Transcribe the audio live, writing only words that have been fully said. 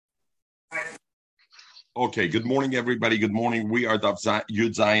Okay, good morning, everybody. Good morning. We are Yud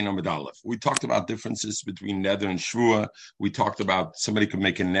Zayin Amud Aleph. We talked about differences between neder and shvua. We talked about somebody could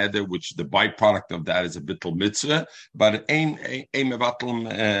make a neder, which the byproduct of that is a bittul mitzvah, but ein mevatel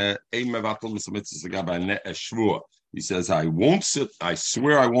mitzvah shvua. He says, I won't sit, I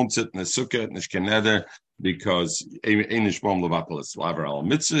swear I won't sit in the sukkah, nishken neder, because ein nishbom levatel is slaver al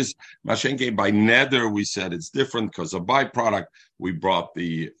mitzvahs. Mashenke, by neder, we said it's different because of byproduct. We brought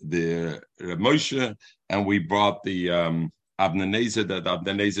the Moshe, and we brought the Abnenezer that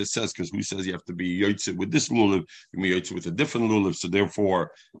Abnenezer says, because who says you have to be yotze with this lulav, you can be yotze with a different lulav, so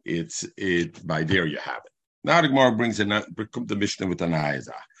therefore it by there you have it. Now the Gemara brings the Mishnah with an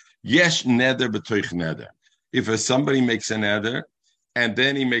ayazah. Yesh neder b'toich neder. If somebody makes a neder and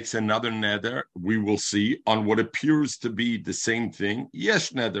then he makes another neder, we will see on what appears to be the same thing.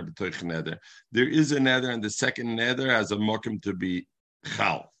 Yesh neder b'toich neder. There is a neder, and the second neder has a mokum to be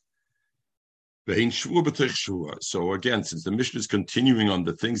chal. So again, since the Mishnah is continuing on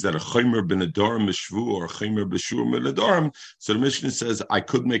the things that are chaymer ben adorim mishvu or chaymer b'shur ben adorim, so the Mishnah says I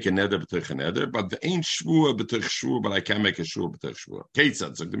could make a neder b'toich a neder, but the ain't shvua b'toich shvua, but I can't make a shvua b'toich shvua.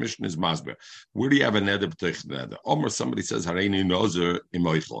 Ketzad, so the Mishnah is masber. Where do you have a neder b'toich neder? Or somebody says hareini nozer im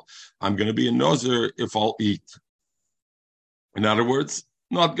oichel. I'm going to be a nozer if I'll eat. In other words,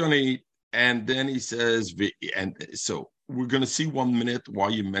 not going to eat. And then he says, and so we're going to see 1 minute why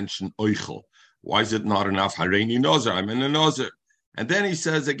you mention oichel. Why is it not enough? Hareini nozer, I'm in a nozer. And then he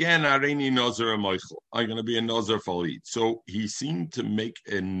says again, Hareini nozer amoichel. I'm going to be a nozer if I'll eat. So he seemed to make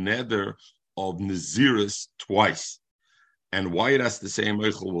a neder of Naziris twice. And why it has to say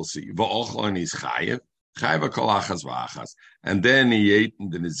amoichel, we'll see. Va'ochel and he's chayev. Chayev kol achas v'achas. And then he ate in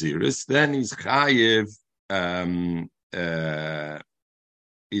the Naziris. Then he's chayev,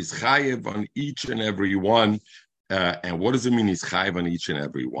 on each and every one. And what does it mean he's chayev on each and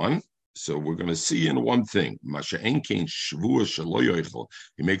every one? So we're going to see in one thing. He makes a shvua,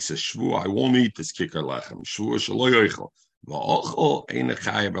 I won't eat this kicker lechem. Shvua shelo yoichel.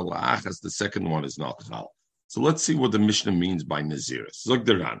 The second one is not chal. So let's see what the Mishnah means by Naziris. Look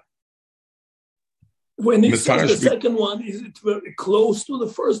there. When he says the second one, is it very close to the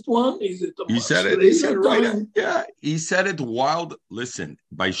first one? Is it? He said it right. Yeah, he said it wild. Listen,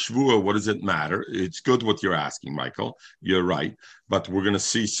 by shvua, what does it matter? It's good what you're asking, Michael. You're right, but we're going to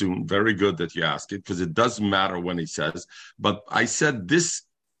see soon. Very good that you ask it because it doesn't matter when he says. But I said this.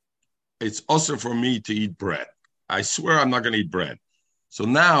 It's also for me to eat bread. I swear I'm not going to eat bread. So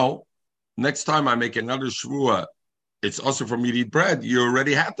now, next time I make another shvua, it's also for me to eat bread. You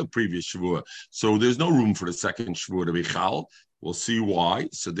already had the previous shvua, so there's no room for the second shvua to be chal. We'll see why.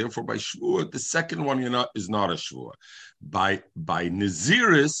 So therefore, by shvua, the second one is not a shvua. By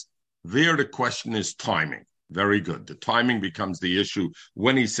Naziris, there the question is timing. Very good. The timing becomes the issue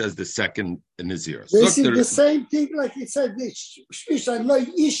when he says the second Naziris. This is the same thing like he said, I like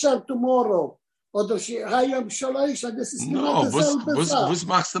Isha tomorrow. Oder hayam shalosh, and this is no, was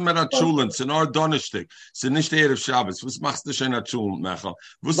machst du mit der Schulen? Es ist nur Donnerstag. Es ist nicht Erev Shabbos. Was machst du schon in der Schule, Michael?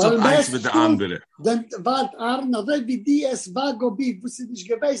 Was ist eins mit der andere? Dann wart Arno, wie die es Vagobi, wo sie nicht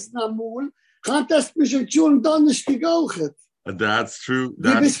gewesen am Mul, kann das mich in Schulen Donnerstag auch. That's true.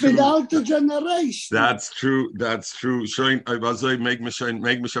 That's true. The generation. That's true. Showing, I was like, make me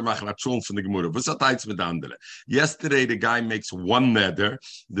machen a tune from the Gemara. What's that with andere? Yesterday, the guy makes one nether.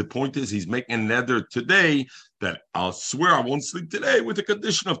 The point is, he's making a nether today that I'll swear I won't sleep today with the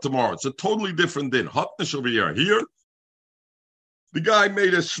condition of tomorrow. It's a totally different din. Hotnish over here. Here, the guy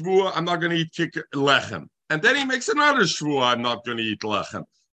made a shvua, I'm not going to eat lechem. And then he makes another shvua, I'm not going to eat lechem.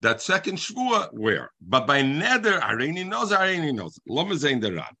 That second shvua, where? But by neder, Hareini knows. Loma zayin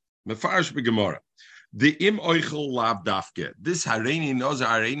deran. Mefarish begemara. The im oichel lav dafke. This Hareini knows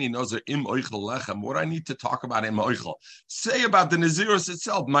im oichel lechem. What I need to talk about im oichel. Say about the Naziris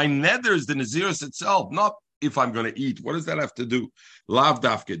itself. My neder is the Naziris itself, not if I'm going to eat. What does that have to do? Lav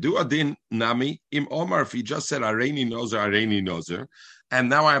dafke. Do adin nami im omar. If he just said Hareini knows. And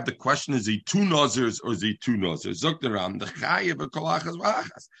now I have the question, is he two nozers or is he two nozers? Zokteram, the chayev v'kolachas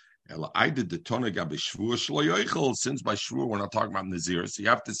v'achas. I did the toneg shvua shlo yoichel. Since by shvua we're not talking about nazir, so you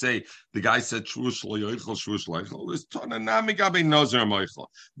have to say the guy said shvua shlo yoichel. Is toneg nami gabe nozer moichel.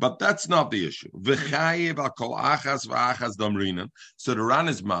 But that's not the issue. V'chayev v'kolachas v'achas damrinan. So the Ran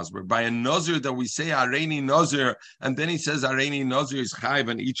is masber by a nozer that we say areini nozer, and then he says areini nozer is chayev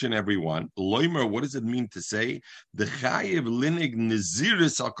on each and every one. Loimer, what does it mean to say the chayev linig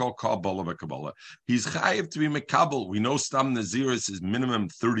naziris akol kabbalah v'kabbalah? He's chayev to be mekabel. We know stam naziris is minimum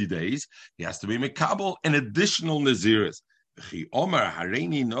 30 days. He has to be mekabel an additional naziris. Omer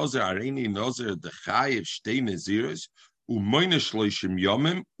hareini nozer the chayev shtei naziris u'moine shloishim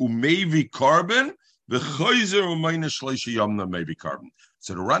yomim u'mevi carbon The chayzer umayna shleishi yomna maybe carbon.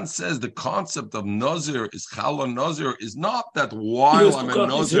 So the Ran says the concept of nazir is chala nazir is not that while I'm a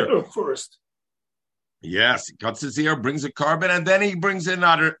nazir first. Yes, he cuts his ear, brings a carbon, and then he brings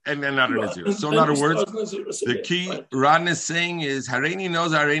another nazir. So in other words, the key Ran is saying is Hareini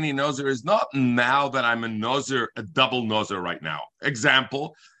nazir is not now that I'm a nazir, a double nazir right now.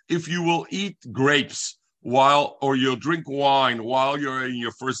 Example, if you will eat grapes or you'll drink wine while you're in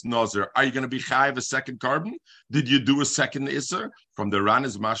your first nazir, are you going to be chayiv a second carbon? Did you do a second isser? From the Ran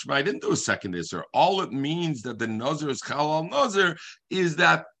is mashma, I didn't do a second isser. All it means that the nazir is halal nazir is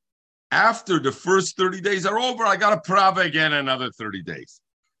that after the first 30 days are over, I got to prava again another 30 days.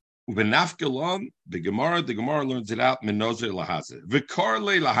 The Gemara learns it out.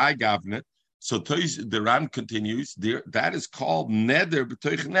 So the Ran continues. That is called neder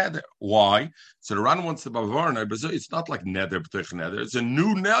b'toich neder. Why? So the Ran wants to bavarna, but it's not like neder b'toich neder. It's a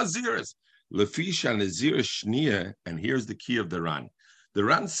new naziris. Lefisha nazir shnia, and here's the key of the Ran. The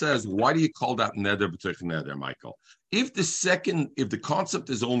Ran says, why do you call that neder b'toich neder, Michael? If the concept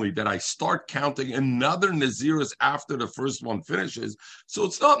is only that I start counting another naziris after the first one finishes, so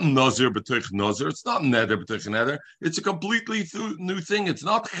it's not nazir b'toich nazir, it's not neder b'toich neder, it's a completely new thing. It's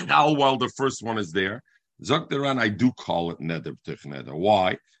not chal while the first one is there. Zok the Ran, I do call it neder b'toich neder.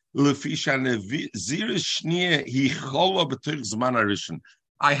 Why? Lefisha naziris shnia hi chola b'toich zman harishin.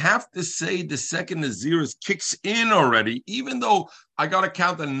 I have to say the second naziris kicks in already, even though I got to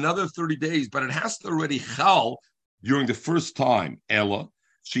count another 30 days, but it has to already chal during the first time. Ella,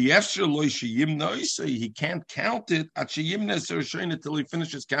 so he can't count it at until he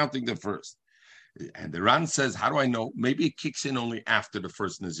finishes counting the first. And the Ran says, how do I know? Maybe it kicks in only after the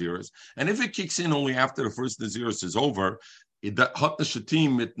first naziris. And if it kicks in only after the first naziris is over, because that's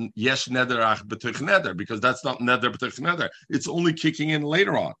not neder b'toich neder. It's only kicking in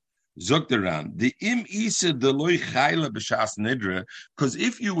later on. Because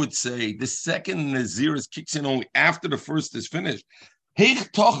if you would say the second naziris kicks in only after the first is finished, how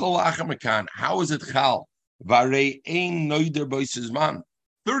is it chal? 30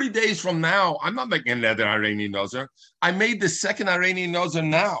 days from now, I'm not making neder hareini nazir. I made the second hareini nazir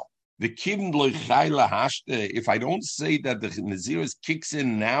now. The kivn loy chayla hashte. If I don't say that the naziris kicks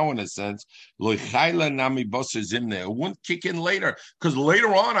in now, in a sense, loy chayla nami boser zimne, it won't kick in later because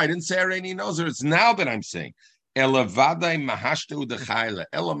later on I didn't say hareini nazir. It's now that I'm saying. Elavadai mahashte the chayla.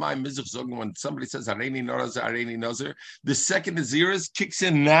 Elamai mizach zogen. When somebody says hareini nazir, the second naziris kicks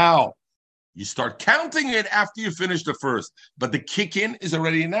in now. You start counting it after you finish the first, but the kick in is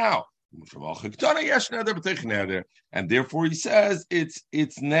already now. And therefore he says it's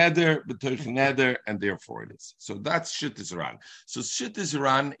neder b'toich neder, and therefore it is. So that's Shittis Ran. So Shittis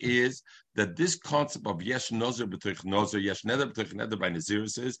Ran is that this concept of yesh nozer b'toich nozer, yesh neder b'toich neder by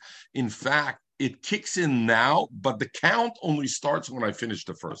naziris is, in fact, it kicks in now, but the count only starts when I finish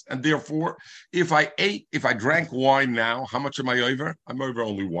the first. And therefore, if I drank wine now, how much am I over? I'm over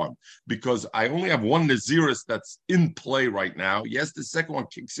only one, because I only have one naziris that's in play right now. Yes, the second one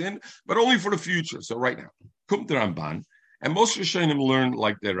kicks in, but only for the future. So right now, Kum the Ramban, and most Rishonim learn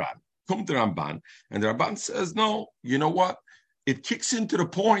like the Ran. Kum the Ramban, and the Ramban says, no, you know what? It kicks into the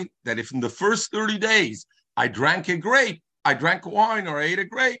point that if in the first 30 days I drank a grape, I drank wine, or I ate a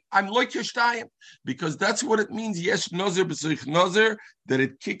grape, I'm like Yeshtayim, because that's what it means. Yes, nozer b'soich nozer, that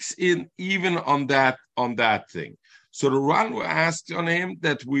it kicks in even on that thing. So the Ran will ask on him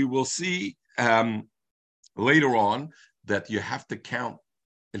that we will see later on that you have to count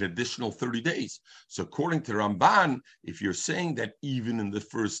an additional 30 days. So according to Ramban, if you're saying that even in the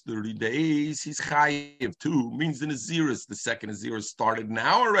first 30 days, he's chayiv too, means the naziris, the second naziris started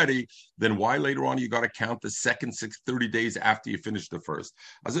now already, then why later on you got to count the second 30 days after you finish the first?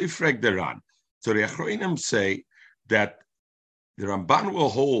 As I frag the Ran. So the Achronim say that the Ramban will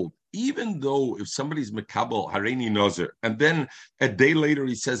hold, even though if somebody's mekabel hareini nozer, and then a day later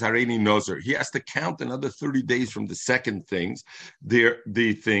he says hareini nozer, he has to count another 30 days from the second things, the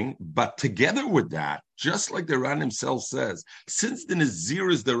thing. But together with that, just like the Ran himself says, since the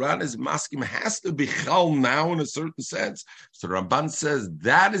naziris, the Ran is maskim, has to be chal now in a certain sense. So Ramban says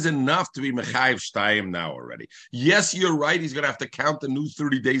that is enough to be mechayiv shtayim now already. Yes, you're right. He's going to have to count the new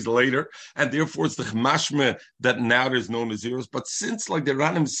 30 days later, and therefore it's the chmashme that now there's no naziris. But since, like the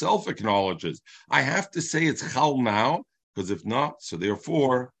Ran himself acknowledges, I have to say it's chal now, because if not, so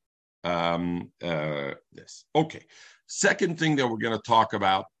therefore, this. Okay. Second thing that we're going to talk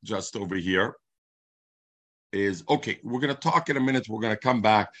about just over here is, okay, we're going to talk in a minute. We're going to come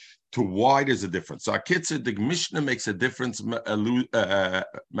back to why there's a difference. So Akitza, the Mishnah makes a difference, Mechel,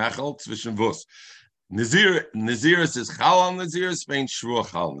 Zwischen Vus. Naziris is Chal al Naziris, Vein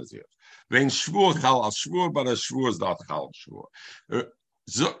Shvuah Chal Naziris. When shvur chal al shvur, but a shvur is not chal al shvur.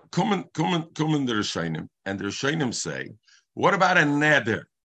 So come the Rishonim, and the Rishonim say, what about a neder?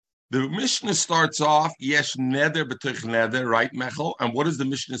 The Mishnah starts off, yesh neder b'tuch neder, right, Mechel? And what does the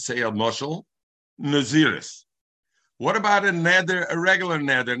Mishnah say al Moshel? Naziris. What about a neder, a regular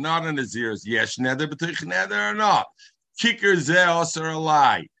neder, not a naziris? Yesh neder b'tuch neder or not? Kicker zeh osar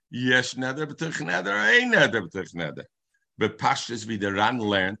alai. Yesh neder b'tuch neder or ein neder b'tuch neder? But Pashtus, wie the Ran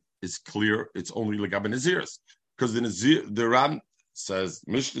learned, is clear, it's only legab naziris. Because the Ran says,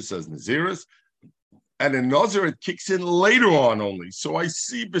 Mishnah says naziris, and in Nazir it kicks in later on only. So I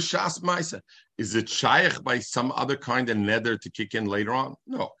see b'shas ma'isa. Is it shaykh by some other kind of neder to kick in later on?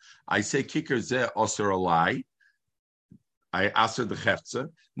 No. I say kicker zeh osar alai. I aser the cheftza.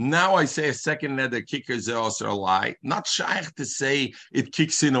 Now I say a second neder kicker zeh osar alai. Not shaykh to say it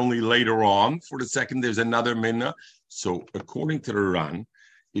kicks in only later on. For the second, there's another minna. So according to the Ran,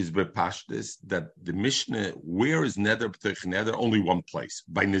 is bepashtis that the Mishnah, where is neder b'tech neder? Only one place,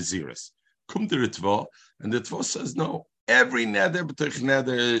 by naziris. Come to the Tva, and the Tva says no. Every neder b'tech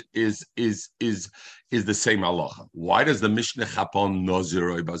neder is the same halacha. Why does the Mishnah chapon nazir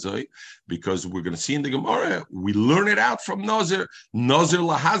oibazoi? Because we're going to see in the Gemara, we learn it out from nazir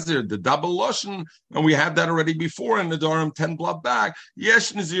lahazir, the double lashon, and we had that already before in the Durham 10 blood back.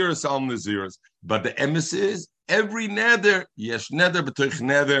 Yesh naziris al naziris, but the emes is every neder yesh neder b'tech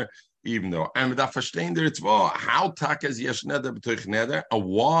neder. Even though, and da verstehen der Tzva, how tak is yesh neder b'toich neder, and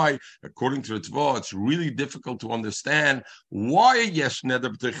why, according to the Tzva, it's really difficult to understand why yesh neder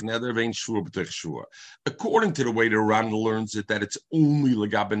b'toich neder vein shvur b'toich shvur. According to the way the Ran learns it, that it's only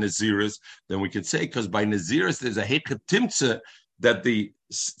legabe naziris, then we can say, because by naziris there's a heket timtze that the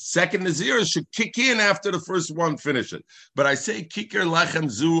second naziris should kick in after the first one finishes. But I say kicker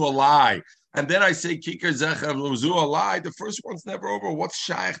lechem zu alai. And then I say Kikar Zechav Luzu Alai. The first one's never over. What's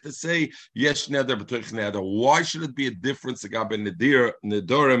shaykh to say Yesh Neder B'Tuch Neder? Why should it be a difference Legabe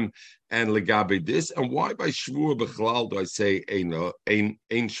Nedorim and Legabe this? And why by Shvur B'Chlal do I say Ein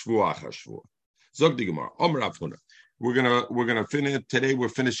Shvur Achar Shvur? Zog di Gemara. Omer Avuna. We're gonna finish today. We're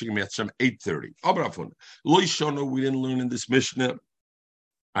finishing Mitzvah 8:30. Omer Avuna. Lo Yishonu. We didn't learn in this Mishnah.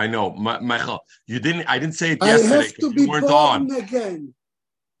 I know, Michael. You didn't. I didn't say it yesterday. I have to be born on. Again.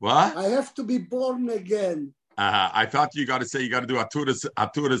 What? I have to be born again. I thought you got to say you got to do Aturas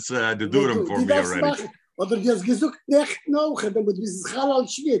the Durham for me already. Oder jetzt gesucht nicht noch, dann wird es halal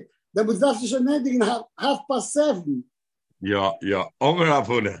schwit. Dann wird das schon nicht in 7:30. Yeah. Omer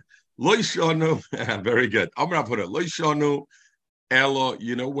Avuna. Lo Yishonu. Very good. Omer Avuna. Lo Yishonu. Elo.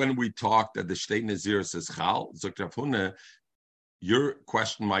 You know when we talked that the Shtei Nazir says Chal. Zok Avuna. Your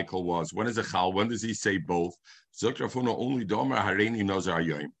question, Michael, was when is a Chal? When does he say both? Zokrafuna only domer hareini nozer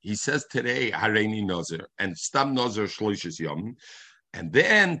ayoyim. He says today hareini nozer and stam nozer shloishes yom, and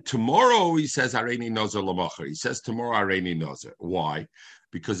then tomorrow he says hareini nozer lamacher. He says tomorrow hareini nozer. Why?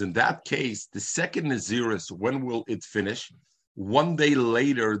 Because in that case, the second naziris, when will it finish? One day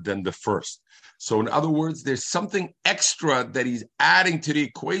later than the first. So in other words, there's something extra that he's adding to the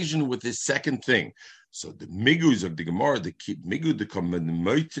equation with his second thing. So the migus of the Gemara, the migu the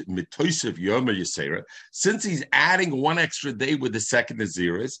mitoisiv yoma yisera, since he's adding one extra day with the second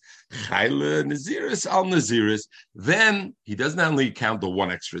naziris, chayla naziris al naziris, then he doesn't only count the one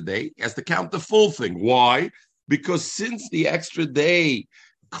extra day, he has to count the full thing. Why? Because since the extra day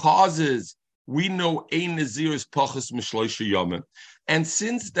causes, we know ein naziris pachas mishloisha yoma, and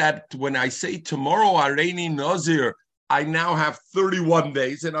since that when I say tomorrow areini nazir, I now have 31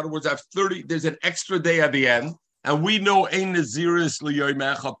 days. In other words, I have 30. There's an extra day at the end, and we know ein naziris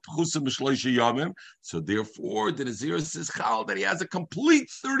liyoymecha pchusim b'shloisha yomim. So therefore, the naziris is chal that he has a complete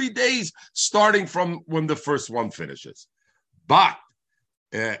 30 days starting from when the first one finishes. But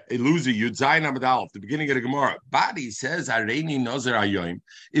Eluzi Yud Zayin Amud Aleph, the beginning of the Gemara. But he says areini nazir ayoyim.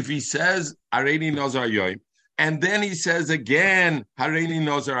 If he says areini nazir ayoyim, and then he says again, Hareini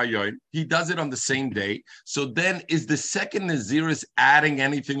Nazar Ayoim. He does it on the same day. So then is the second Naziris adding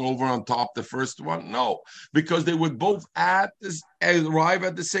anything over on top the first one? No, because they would both arrive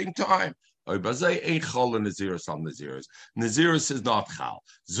at the same time. Naziris is not Chal.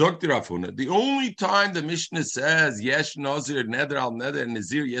 The only time the Mishnah says Yesh Nazir, Neder al Neder, and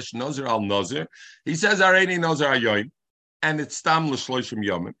Nazir, Yesh Nazir al Nazir, he says Hareini Nazar Ayoim. And it's stam l'shloishim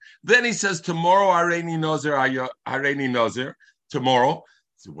yomim. Then he says tomorrow hareini nazir tomorrow.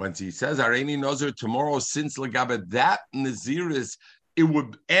 So once he says hareini nazir tomorrow, since legabe that naziris it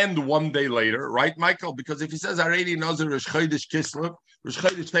would end one day later, right, Michael? Because if he says Hareni Nazir Rosh Chodesh Kislev, Rosh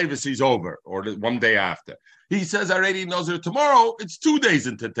Chodesh Tevis, he's over, or the one day after. He says Hareni Nazir tomorrow, it's 2 days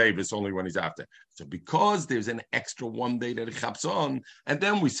into Tevis, only when he's after. So because there's an extra 1 day that it chaps on, and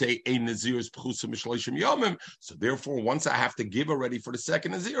then we say Ein Nazirus Pchusim Mishloishim Yomim. So therefore, once I have to give already for the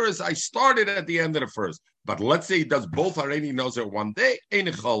second Nazirus, I started at the end of the first. But let's say he does both Hareni Nazir 1 day, Ein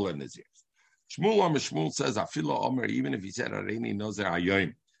Chol Nazirus. Shmuel says, Afilo Omer, even if he said Hareni Nazir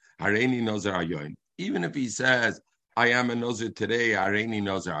Ayoim, Hareni Nazir Ayoim, even if he says, I am a Nazir today, Hareni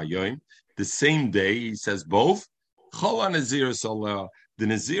Nazir Ayoim, the same day, he says both, Chol Nazirus Allah, the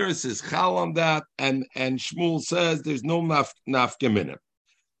Nazirus is Chal on that, and Shmuel says there's no nafka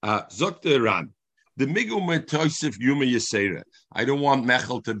Zok Ran. The Migu Metoisif Yuma Yisera. I don't want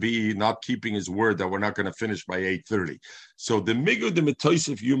Mechel to be not keeping his word that we're not going to finish by 8:30. So the Migu the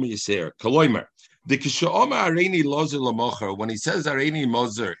Metoisif Yuma Yisera. Kaloimer. The Kishaoma Areni Lozer Lamocher, when he says Areni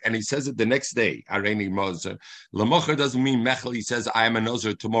Mozer, and he says it the next day, Areni Mozer, Lamocher doesn't mean Mechel, he says I am a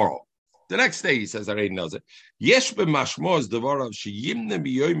Nozer tomorrow. The next day he says Areni Nozer. Yesh b'mashmoz devarav sheyimne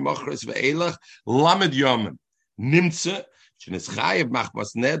biyoy mochres ve'elach lamed yomim. Nimtze Additional.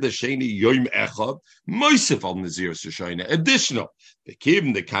 If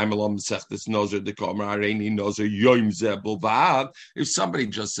somebody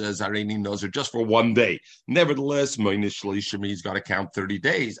just says Hareni Nozer just for 1 day, nevertheless, he's got to count 30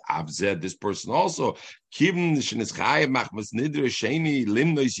 days. I've said this person also. He counts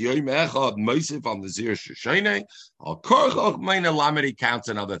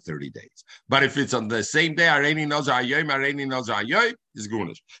another 30 days. But if it's on the same day, Hareni Nozer is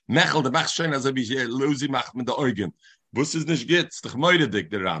gunish. Mechel de Machschein as ich losi macht mit der Eugen. Wus es nicht geht, doch meide dick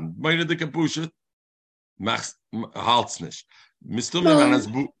daran. Meide dick Pusche. Mach's halt's nicht. Misst mir an das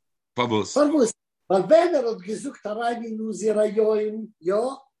Pabus. Pabus. Weil wenn hat gesucht Hareni Nozer Ayoim,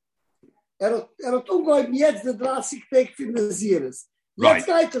 ja, hat ungeheben jetzt der 30 Tag für Nazires. Jetzt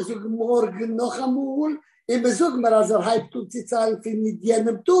geht so morgen noch einmal, und besuchen wir, als halb tut sie zahlen für mit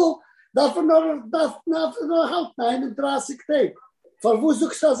jenem Tag, darf nur halt 31 Tag. For wo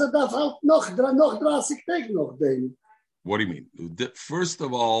suchst du, also darf halt noch 30 Tage noch den? What do you mean? First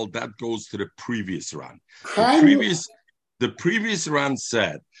of all, that goes to the previous run. The previous run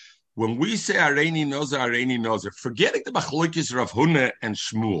said, when we say Hareni Nozer, forgetting the Machlokes Rav Huna and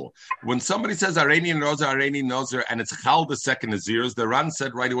Shmuel, when somebody says Hareni Nozer, and it's Chal the second Naziros, the Ran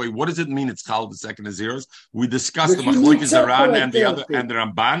said right away, what does it mean it's Chal the second Naziros? We discussed the Machlokes Ran and the other and the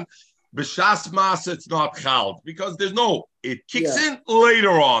Ramban. B'shas Mas, it's not Chal, because there's no, it kicks in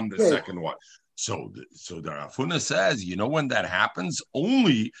later on, the second one. So the Rav Huna says, you know when that happens?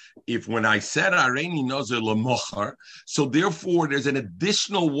 Only if when I said Hareni Nozer L'mochar, so therefore there's an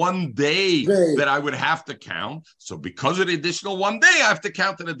additional 1 day that I would have to count. So because of the additional 1 day, I have to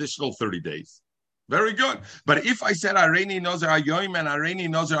count an additional 30 days. Very good. But if I said Hareni Nozer Ayoim and Hareni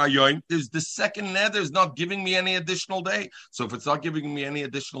Nozer Ayoim, there's the second nether is not giving me any additional day. So if it's not giving me any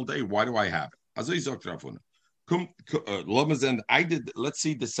additional day, why do I have it? I did. Let's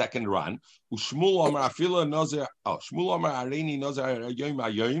see the second run. Shmuel Amar Afila Nozer. Shmuel Amar Hareni Nozer Ayoim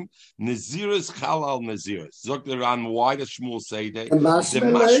Ayoim Naziris Chalal Naziris. Zok the run. Why does Shmuel say that? The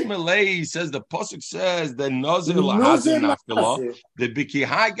Mashmalei says the pasuk says the Nozer Lahazir Nafkala. The Biki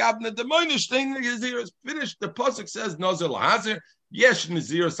High Gabna the Moinish thing Naziris finished. The pasuk says Nozer Lahazir. Yes,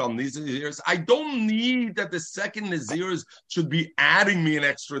 Naziris on these Naziris. I don't need that the second Naziris should be adding me an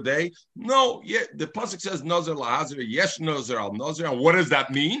extra day. No, the pasuk says Nazir lahazir. Yes, Nazir al Nazir. And what does that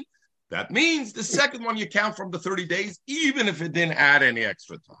mean? That means the second one you count from the 30 days, even if it didn't add any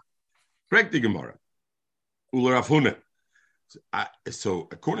extra time. Correct the Gemara. Ula Rav Huna. So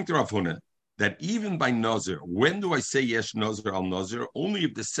according to Rav Huna, that even by Nazir, when do I say yes, Nazir al Nazir? Only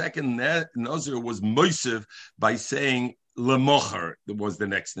if the second Nazir was moisiv by saying Lemocher was the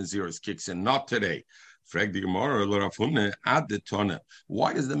next Naziris kicks in, not today. Why does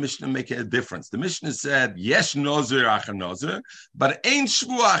the Mishnah make a difference? The Mishnah said, yes, Nazir acher Nazir, but ain't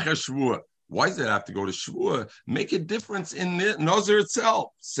Shvuah acher Shvuah. Why does it have to go to Shvuah? Make a difference in the Nazir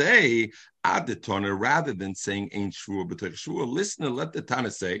itself. Say, add the Tana rather than saying ain't Shvuah b'toich Shvuah. Listen and let the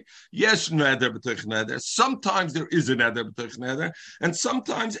Tana say, yes, neder b'toich neder. Sometimes there is a neder b'toich neder, and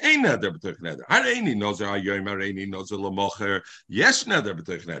sometimes ain't neder b'toich neder. Hareini Nazir ayoim, hareini Nazir l'mocher. Yes, neder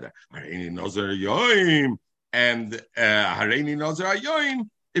b'toich neder. Hareini Nazir ayoim, and hareini Nazir ayoim.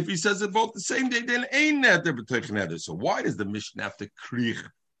 If he says it both the same day, then ain't neder b'toich neder. So why does the Mishnah have to kriech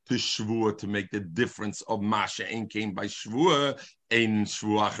to Shvuah to make the difference of Masha and came by Shvuah, Ein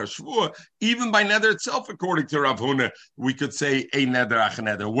Shvuah Acher Shvuah? Even by Nether itself, according to Rav Huna, we could say Ein Nether Acher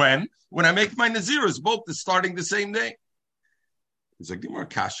Nether. When I make my Naziris, both starting the same day. It's like Gemara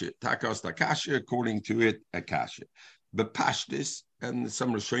kasha, takos takasha, according to it, a kasha. But pashtis, and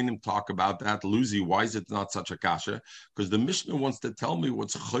some Rishonim talk about that. Luzi, why is it not such a kasha? Because the Mishnah wants to tell me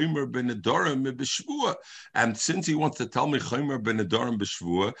what's chomer ben nedarim b'shvua, and since he wants to tell me chomer ben nedarim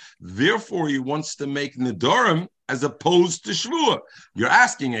b'shvua, therefore he wants to make nedarim as opposed to shvua. You're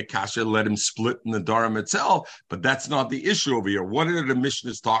asking a kasha, let him split nedarim itself, but that's not the issue over here. What are the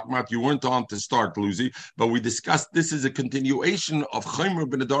Mishnahs talking about? You weren't on to start, Luzi, but we discussed this is a continuation of chomer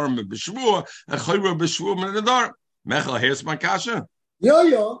ben nedarim b'shvua and chomer b'shvua ben nedarim. Mechel, here's my kasha.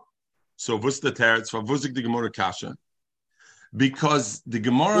 Yeah. So what's the teretz for Vuzik the Gemara kasha? Because the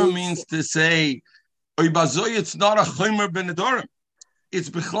Gemara means to say, Oibazoi, it's not a chomer ben nedarim.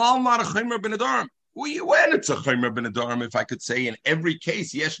 It's bichlal not a chomer ben nedarim. When it's a chomer ben nedarim, if I could say in every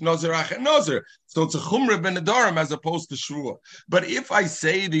case, yesh nozer achen nozer. So it's a chomer ben nedarim as opposed to shvua. But if I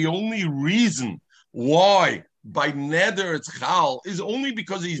say the only reason why by neder it's chal is only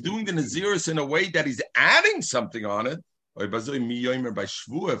because he's doing the naziris in a way that he's adding something on it. By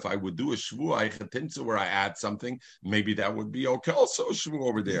shvua, if I would do a shvua where I add something, maybe that would be okay. Also a shvua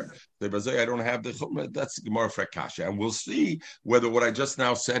over there. I don't have the chumrah. That's Gemara Frekasha, and we'll see whether what I just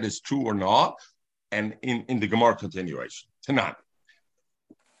now said is true or not. And in the Gemara continuation, Tanan.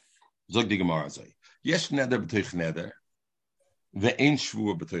 Zog the Gemara say, Yesh neder b'teich neder, ve'ein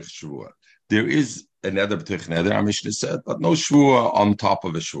shvua b'teich shvua. There is a neder b'teich neder, our Mishnah said, but no shvua on top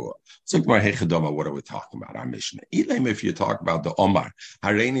of a shvua. So what are we talking about? Our Mishnah. If you talk about the Omar,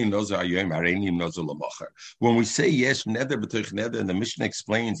 Hareini nozer ayoim, Hareini nozer l'mocher. When we say yesh neder b'teich neder, and the Mishnah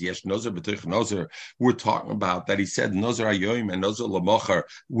explains yesh nozer b'teich nozer, we're talking about that he said nozer ayoim and nozer l'mocher,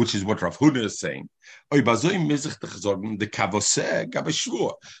 which is what Rav Huna is saying. The kavoseh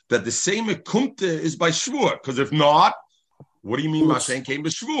gabeshvua, that the same kumte is by shvua, because if not, what do you mean Mashen came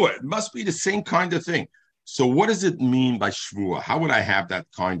to shvua? It must be the same kind of thing. So what does it mean by shvua? How would I have that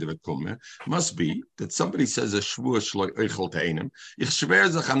kind of a kumah? Must be that somebody says a shvua shloi eichel teinim. Ich shver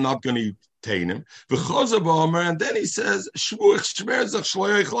zach, I'm not going to eat teinim. And then he says shvua ich shver zach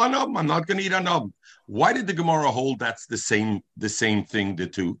shloi eichel anab. I'm not going to eat anab. Why did the Gemara hold that's the same thing, the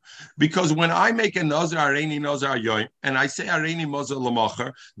two? Because when I make a nazar areini nazar yoim and I say areini nazar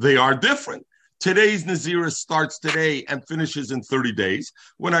lamacher, they are different. Today's Nazirah starts today and finishes in 30 days.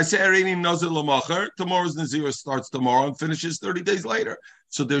 When I say Areini Nazir Lamacher, tomorrow's Nazirah starts tomorrow and finishes 30 days later.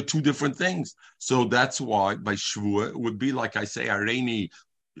 So they're two different things. So that's why by Shvua, it would be like I say Areini,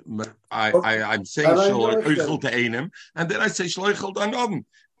 I'm saying Shloichel to Einim, and then I say Shloichel to Anobim.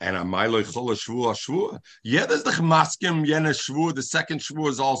 And am I loichol shvua? Yeah, there's the chemaskim yena shvua. The second shvua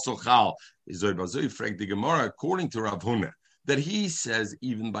is also chal. According to Rav Huna, that he says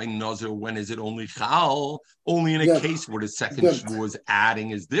even by nazir, when is it only chal? Only in a case where the second shvua is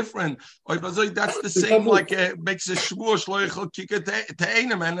adding is different. That's the same like it makes a shvua shloichel kika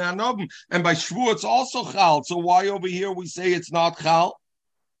te'enim and anobim. And by shvua it's also chal. So why over here we say it's not chal?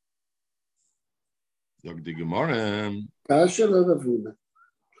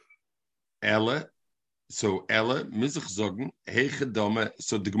 Ella, mizach zogen, heichedome.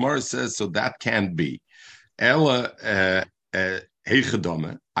 So the Gemara says, so that can't be. Ella,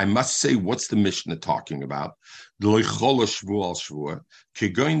 heichedome. I must say, what's the Mishnah talking about? The loichola shvu al shvu.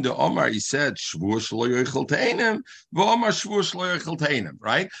 Kegoin de Omar, he said, shvu shloichel teinem, v'Omar shvu shloichel teinem,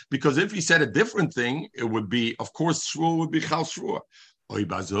 right? Because if he said a different thing, it would be, of course, shvu would be chal shvu. Oy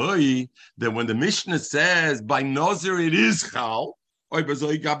bazoi, that when the Mishnah says, by Nazir it is chal, I must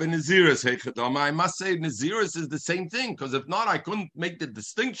say Naziris is the same thing, because if not, I couldn't make the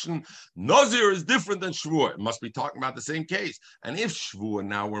distinction. Nazir is different than Shvuah. It must be talking about the same case. And if Shvuah,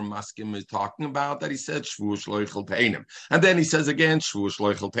 now where Maskim is talking about that, he said Shvuah shloichel teinim. And then he says again, Shvuah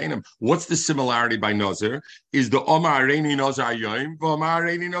shloichel teinim. What's the similarity by Nazir? Is the Omar Areini Nazar Yoim, Omar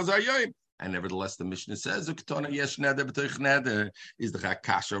Areini Nazar Yoim. And nevertheless, the Mishnah says, is the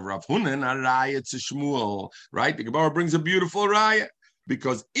Chakasha of Rav Hunan, a raya to Shmuel, right? The Gemara brings a beautiful raya.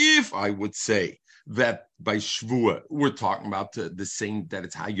 Because if I would say that by Shvuah, we're talking about the same, that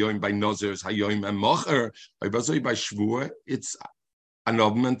it's Hayoim by Nazir, it's Hayoim and Mocher, by Shvuah, it's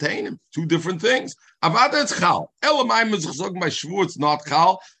Anobim and Teinim, two different things. Avada, it's Chal. Elamai Mezchzog by Shvuah, it's not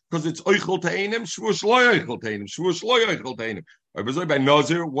Chal, because it's Oichel Teinim, Shvuah Shloy Oichel Teinim, Shvuah Shloy Oichel Teinim. By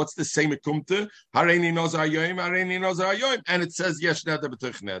Nazir, what's the same Kumte? Hareini Nazar Hayoim, Hareini Nazar Hayoim, and it says Yesh Neder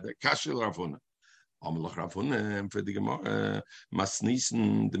B'Tich Neder, Kashil Ravuna. For the Gemara,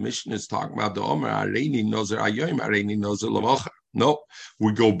 Masnisen, the Mishnah is talking about the Omer, Areini Nozer Ayoim, Areini Nozer Lamocha. No,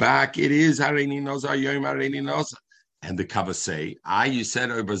 we go back, it is Areini Nozer Ayoim, Areini Nozer. And the Kava say, you said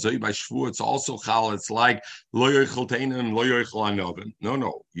by Shvu, it's also chal. It's like lo yochel te'enim, lo yochel anovim.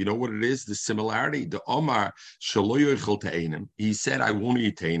 No. You know what it is? The similarity. The Omar shelo yochel te'enim. He said, I won't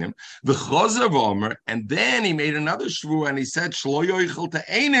eat te'enim. The Chozav Omar, and then he made another Shvu, and he said shelo yochel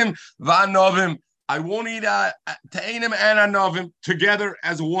te'enim va'anovim. I won't eat te'enim and anovim together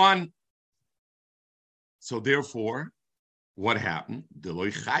as one. So therefore, what happened?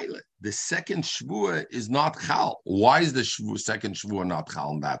 The second shvua is not chal. Why is the second shvua not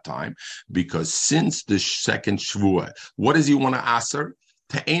chal in that time? Because since the second shvua, what does he want to aser?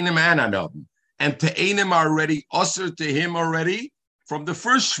 Te'enim and anovim. And te'enim are already aser to him already from the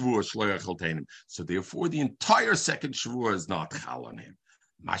first shvua, shlo yachal te'enim. So therefore, the entire second shvua is not chal on him.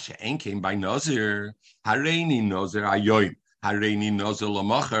 Masha ein came by Nazir. Hareini Nazir ayoim. Hareini Nazir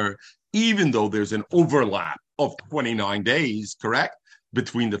lamacher. Even though there's an overlap of 29 days, correct,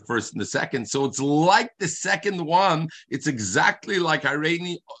 between the first and the second. So it's like the second one. It's exactly like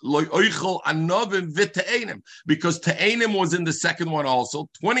Hareini lo oichel anovim v'te'enim, because te'enim was in the second one also.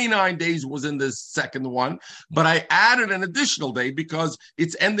 29 days was in the second one, but I added an additional day because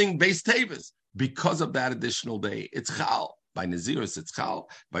it's ending base tevis. Because of that additional day, it's chal. By Nazirus, it's chal.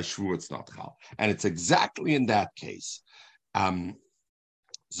 By Shvu, it's not chal. And it's exactly in that case.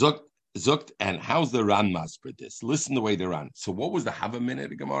 Zukt, and how's the Ran masper this? Listen the way they ran. So what was the Hava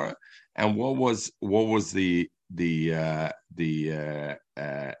minute Gemara, and what was the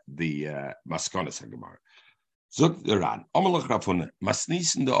Maskonas Gemara? Zukt the Ran. Omelach Rafuna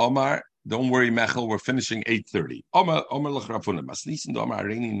Masnisen the Omar. Don't worry, Mechel. We're finishing 8:30. Omelach Rafuna Masnisen the Omar.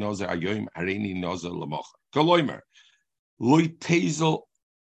 Areni nozer ayoyim. Areni nozer lamocha. Koloimer. Loy tezel.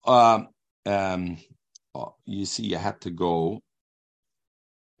 You see, you had to go.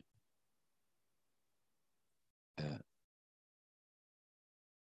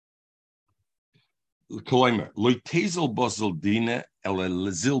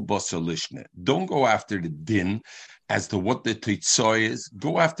 Don't go after the din as to what the titzoy is.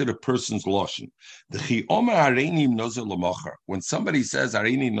 Go after the person's lashon. When somebody says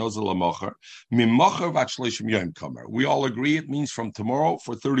areini nozel lamocher, mimacher vat yom kamer, we all agree it means from tomorrow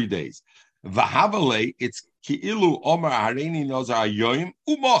for 30 days. Vahavale, it's ki'ilu omar hareini nozer ayoyim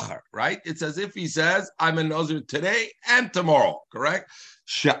umocher, right? It's as if he says, I'm a nozer today and tomorrow, correct?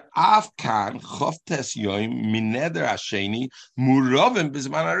 Sha'af kan choftes yoyim mineder hasheni muravim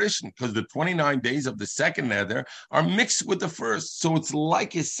bizman harishin, because the 29 days of the second neder are mixed with the first. So it's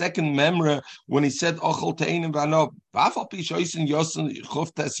like his second memra when he said, ochel te'enim v'anov, v'afal pishoysin yosin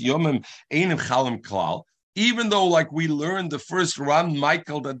choftes yomim einim chalim klal. Even though, like we learned the first Ran,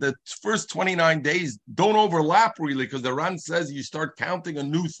 Michael, that the first 29 days don't overlap really, because the Ran says you start counting a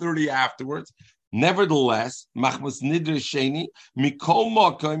new 30 afterwards. Nevertheless, Machmas Nidre Sheni, Mikol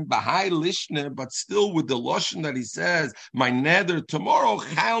Mokim, Bahai Lishne, but still with the Loshen that he says, my nether tomorrow,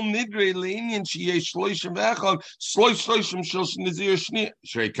 Chal Nidre Leinian Shiesh Shloishim Vechon, Shloishim Shloshim Nizir Shni,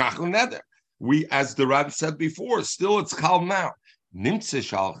 Shreikachel Nether. We, as the Ran said before, still it's Chal now. Nimtze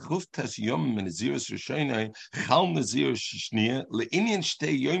shal chuftes yom menazirus rishonai chal nazirus shnia leinian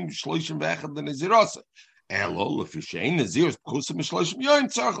shtei yom shloishim v'echad lenazirasa. Elo lefishein nazirus pchusim shloishim yom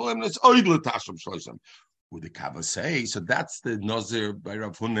tzarchalem nes oid letashim shloishim. Would the Kava say? So that's the Nazir by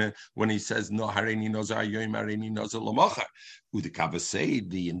Rav Huna when he says no hareini nazir ayoyim hareini nazir lamocha. Would the Kava say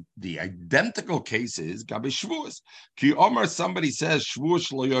the identical case is Gabe Shvuos? Ki Omar, somebody says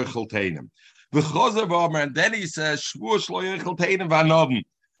Shvuos lo yochel teinem. And then he says, Shvur shlo yechel teinem v'anovim.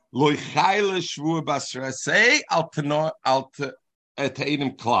 Lo chayle shvur basrasei al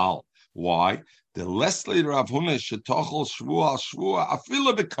teinem klal. Why? The Leslie Rav Huna shetochel shvur al shvur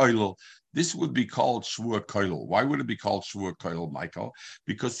afila b'koilel. This would be called shvur koilel. Why would it be called shvur koilel, Michael?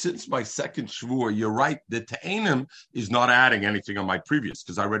 Because since my second shvur, you're right, the teinem is not adding anything on my previous,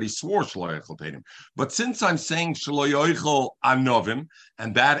 because I already swore shlo yechel teinem. But since I'm saying shlo yechel anovim,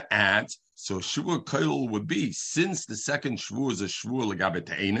 and that adds, so shvur koilel would be, since the second shvur is a shvur legabe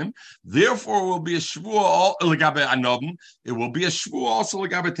te'enim, therefore it will be a shvur legabe anovim. It will be a shvur also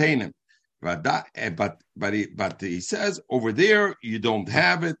legabe te'enim. But he says over there you don't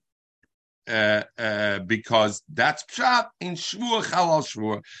have it because that's pshat in shvur chalal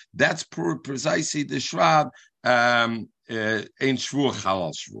shvur. That's precisely the shvur in shvur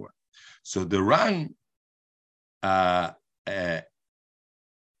chalal shvur. So the Ran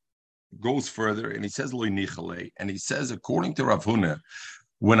goes further and he says lo nichale, and he says according to Rav Huna,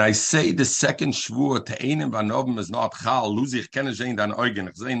 when I say the second shvur te'enim v'anovim is not chal, luzich kenne zein dan eugen,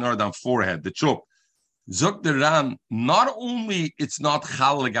 ich zein nor dan forehead, the chup. Zok the Ran, not only it's not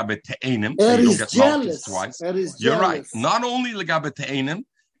chal legabe te'enim, so you don't get malchus twice. You're right. Not only legabe te'enim,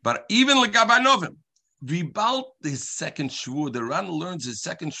 but even legabe anovim. Vibalt, his second shvur, the Ran learns his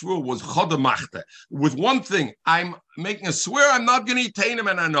second shvur was chodemachte. With one thing, I'm making a swear I'm not going to eat tainim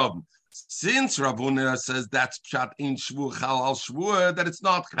and anovim. Since Rav Huna says that's pshat in shvur chal al shvur, that it's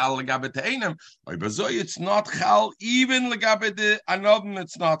not chal legabe tainim, it's not chal even legabe the anovim.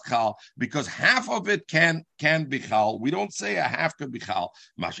 It's not chal because half of it can be chal. We don't say a half could be chal.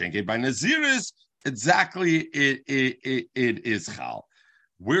 Mashenke by Naziris, exactly it is chal.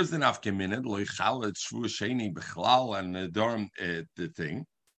 Where's the nafkeminid? Lo chal et shvur sheni bechlal and the thing.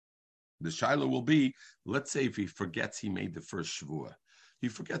 The shaila will be, let's say if he forgets he made the first shvur. He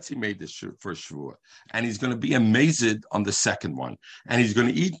forgets he made the first shvur, and he's going to be amazed on the second one, and he's going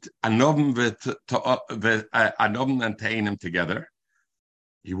to eat anovim and teinim together.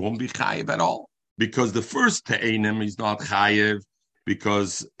 He won't be chayiv at all because the first teinim he's not chayiv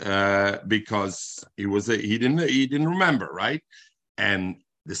because he didn't remember, right? And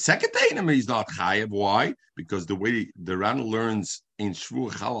the second teinim he's not chayiv. Why? Because the way the Ran learns in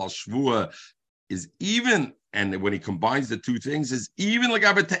shvur chal al shvur is even. And when he combines the two things, is even like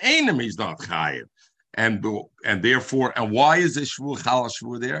Abba Ta'anim, he's not chayiv. And therefore, and why is the shvur chal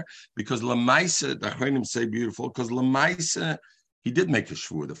shvur there? Because Lamaisa, the Achronim say beautiful, because Lamaisa, he did make a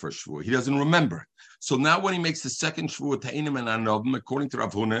shvur, the first shvur. He doesn't remember. So now when he makes the second shvur, Ta'anim and Anovim, according to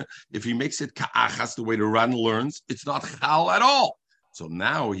Rav Huna, if he makes it ka'achas, the way the Ran learns, it's not chal at all. So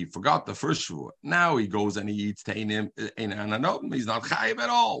now he forgot the first shvur. Now he goes and he eats Ta'anim and Anovim. He's not chayiv at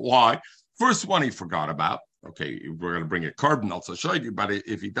all. Why? First one he forgot about. Okay, we're going to bring a carbon also show you, but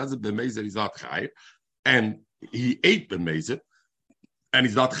if he doesn't b'mezid, he's not chayiv, and he ate b'mezid, and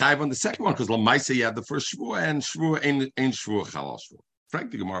he's not chayiv on the second one because l'maisa he had the first shvur and shvur ain't shvur chalal shvur. Frank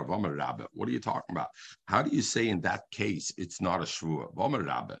the Gemara v'amar Rabbe, what are you talking about? How do you say in that case it's not a shvur? V'amar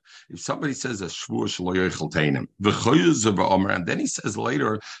Rabbe, if somebody says a shvur shlo yochel teinim v'choyuz v'amar, and then he says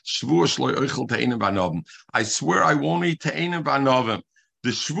later shvur shlo yochel teinim v'anovim, I swear I won't eat teinim v'anovim.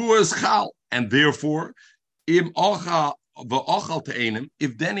 The shvur is chal, and therefore. If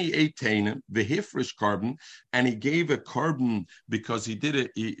then he ate tainim, the hifrish carbon, and he gave a carbon because he did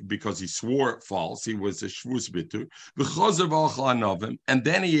it because he swore false, he was a shvus bitur, and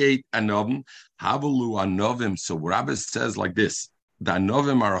then he ate anovim, havalu anovim. So Rabbi says like this: the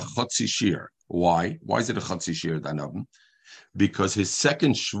anovim are a chotzi shir. Why? Why is it a chotzi shir? The anovim? Because his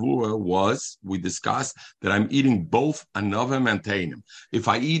second shvur was, we discussed, that I'm eating both anovim and teinim. If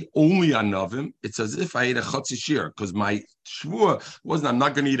I eat only anovim, it's as if I ate a chotzi shir, because my shvur wasn't, I'm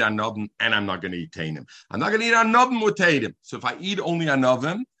not going to eat anovim and I'm not going to eat teinim. I'm not going to eat anovim with teinim. So if I eat only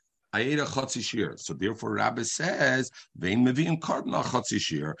anovim, I ate a chotzi shir. So therefore, Rabbi says, vein mevi'im carbon al chotzi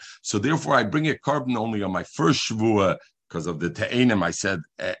shir. So therefore, I bring a carbon only on my first shvur, because of the teinim, I said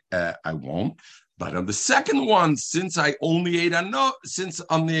I won't. But on the second one, since I only ate since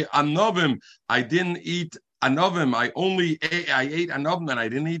on the anovim, I didn't eat anovim, I ate anovim and I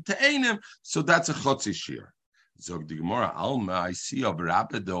didn't eat te'enim, so that's a chotzi shir. Zog the Gemara Alma, I see of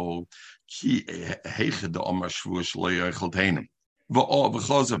Rapido, ki heiche de Omar shvur shlo yochel te'enim.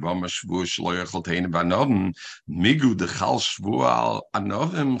 V'chos of Omar shvur shlo yochel te'enim v'anovim, migu de chal shvur al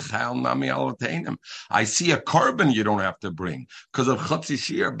anovim chal nami al te'enim. I see a carbon you don't have to bring because of chotzi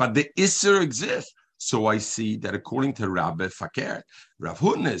shir, but the isser exists. So I see that according to Rabbi Fakir, Rav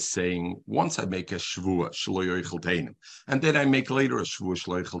Huna is saying, once I make a shvur shlo yochel te'enim, and then I make later a shvur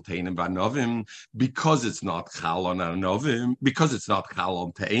shlo yochel te'enim v'anovim, because it's not chal on anovim, because it's not chal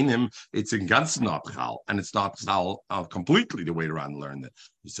on te'enim, it's in ganz not chal, and it's not chal completely the way around learned it.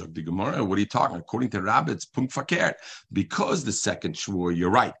 So the Gemara, what are you talking? According to Rabbi, it's punkt fakir, because the second shvur,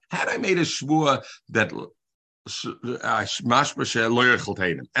 you're right. Had I made a shvur that and then I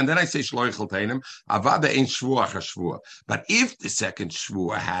say shloichel teinim, avada ain't shvur achashvur. But if the second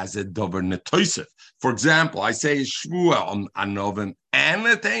shvur has a dover netoisef, for example, I say shvur on anovim and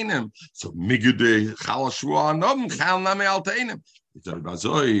a teinim, so migude chal shvur anovim chal name al teinim. That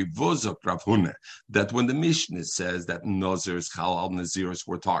when the Mishnah says that Nazir is Chal al Naziris,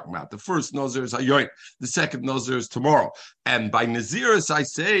 we're talking about the first Nazir is Hayoin, the second Nazir is tomorrow. And by Naziris, I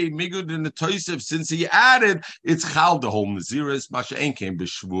say, Migud in the Toisif, since he added, it's Chal the whole Naziris, Masha Ein came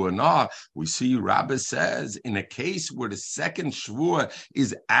b'Shvur. Nah, we see Rabbi says, in a case where the second Shvur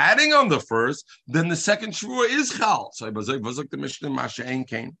is adding on the first, then the second Shvur is Chal. So the Mishnah, Masha Ein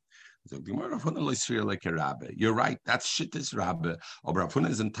came. You're right. That's shittis Rabbi. Rav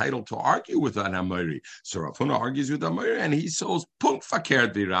Huna is entitled to argue with an Amori. So Rav Huna argues with Amori, and he says punkt fakir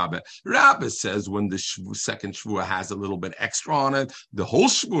the Rabbi. Rabbi says when the second shvur has a little bit extra on it, the whole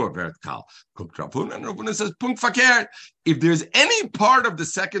shvur vert kal. Rav Huna says punkt fakir. If there's any part of the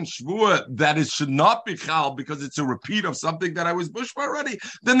second Shvuah that should not be Chal because it's a repeat of something that I was bushma already,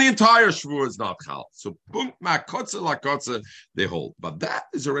 then the entire Shvuah is not Chal. So, they hold. But that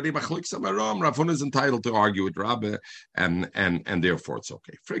is already Machlik Samaram. Rav Huna is entitled to argue with Rabbi, and therefore it's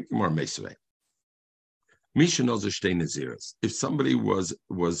okay. Frank more Mesue. Misha knows a Shtei Naziris. If somebody was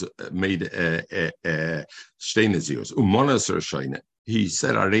made a Shtei Naziris, Umonas or Shaina, he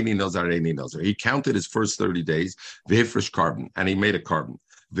said, Areni Nazar. He counted his first 30 days, Vehifresh carbon, and he made a carbon.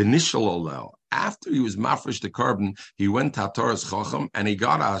 Vinishal Olel. After he was mafresh the carbon, he went to Torah's Chacham and he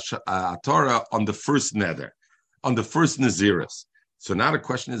got a Torah on the first nether, on the first Naziris. So now the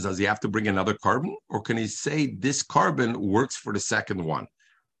question is, does he have to bring another carbon? Or can he say this carbon works for the second one?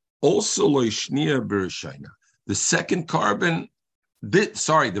 Also, the second carbon,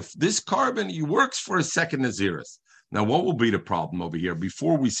 this carbon, he works for a second Naziris. Now, what will be the problem over here?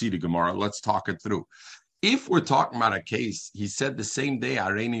 Before we see the Gemara, let's talk it through. If we're talking about a case, he said the same day,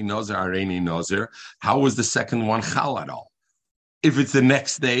 Areni Nazir, how was the second one Chal at all? If it's the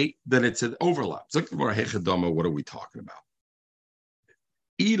next day, then it's an overlap. What are we talking about?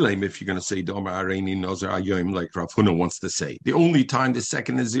 Elam, if you're going to say Domer Areni Nazir Ayoim, like Rav Huna wants to say, the only time the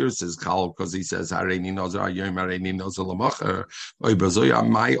second Nazir says Chal because he says Areni Nazir Ayoim, Areni Nazir Lamacher.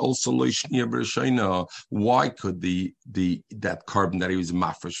 Why could that carbon that he was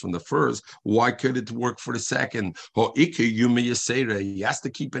mafresh from the first? Why could it work for the second? He has to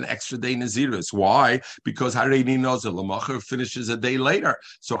keep an extra day Naziris. Why? Because Areni Nazir Lamacher finishes a day later.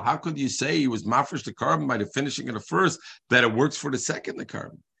 So how could you say he was mafresh the carbon by the finishing of the first that it works for the second the carbon?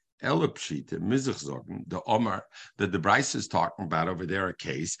 The Omar that the Bryce is talking about over there, a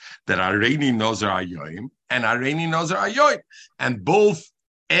case that Areni Nazar Ayoim and Areni Nazar Ayoim, and both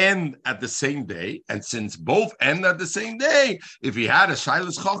end at the same day. And since both end at the same day, if he had a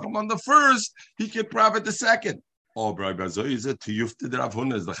Shailas Chacham on the first, he could profit the second. Oh, bro, is it to Yufted Rav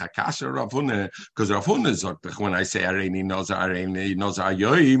Huna is the Chakasha Rav Huna, because Rav Huna is when I say Areni Nazar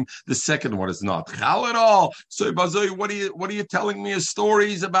Ayoim, the second one is not Chal at all. So, Bazoy, what are you telling me as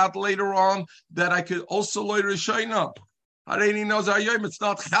stories about later on that I could also later shine up? Areni Nazar Ayoim, it's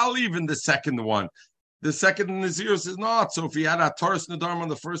not Chal even the second one. The second Naziris is not. So if he had a Taurus Nadarm on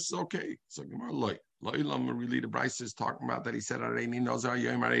the first, it's okay. So Gemara really the Bryce is talking about that. He said Areni Nazar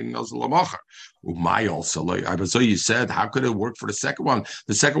Ayoim, Areni Nazar Lamacher. Umay also so you said, how could it work for the second one?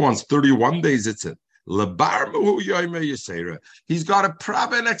 The second one's 31 days. It's it. He's got a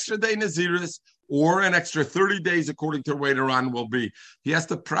prava an extra day Naziris, or an extra 30 days, according to later on will be. He has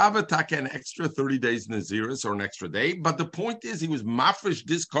to pravataka an extra 30 days Naziris or an extra day. But the point is, he was mafresh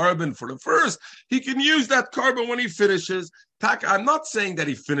this carbon for the first. He can use that carbon when he finishes. I'm not saying that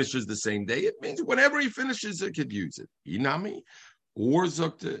he finishes the same day. It means whenever he finishes, he could use it. Inami. Or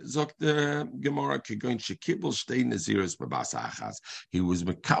zogt Gemara kegoin shekibel shtei naziris b'bas achas. He was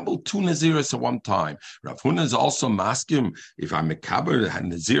mekabel 2 naziris at one time. Rav Huna is also maskim. If I'm mekabel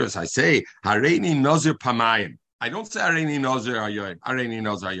naziris, I say Hareni nazir pamayim. I don't say Hareni nazir ayoyim. Hareni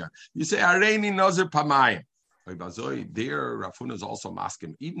nazir ayoyim. You say Hareni nazir pamayim. There, Rav Huna is also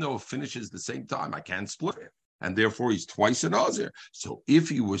maskim. Even though it finishes the same time, I can't split it. And therefore, he's twice a nazir. So if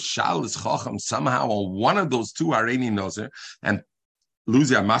he was shalis chacham somehow on one of those two Hareni nazir, and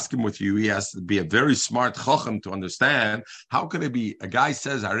Luzi, I'm asking with you, he has to be a very smart chacham to understand how could it be a guy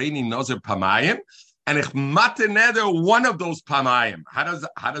says Areni Nazir Pamayim and ich mater neder one of those Pamayim. How does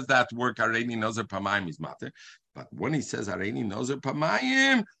that work? Areni Nazir Pamayim is mater. But when he says Areni Nazir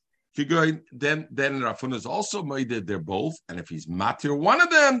Pamayim, then Rav Huna is also made they're both. And if he's mater one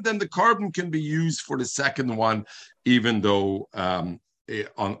of them, then the carbon can be used for the second one, even though on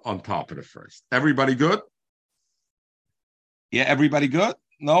top of the first. Everybody good? Yeah, everybody good?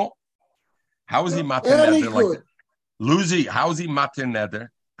 No? How is he mater neder? Like Luzi, how is he mater neder?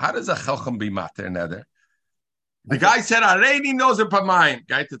 How does a chacham be mater neder? The guy said, Areni Nazir Pamayim.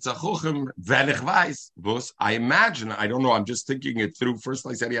 I imagine, I don't know, I'm just thinking it through. First,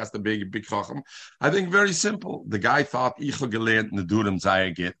 I said he has to be a big chacham. I think very simple. The guy thought, Icha gelernt nedurim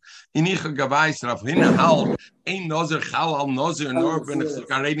zayagit. In Icha gavais, Rav Hina hal, ein Nazir chal al Nazir, nor ben ich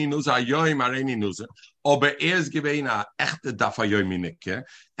Areni Nazir ayoim, Areni Nazir. Aber is gewein a echte daf ayoim.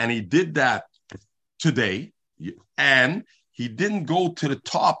 And he did that today, and he didn't go to the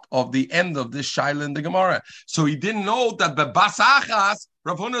top of the end of this shaila in the Gemara. So he didn't know that the basachas,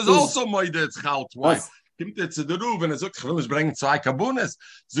 Rav Huna is also moided chal twice. kommt zu der Ruf, und sagt, ich will nicht bringen 2 Kabunas.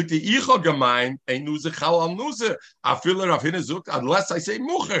 Sagt ich habe gemeint, ein Nuse Chal al Nuse. A Filler auf hinten sagt, unless I say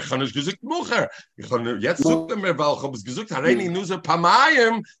Mucher. Ich habe nicht gesagt Mucher. Jetzt sagt mir, weil ich habe es gesagt, Hareini Nuse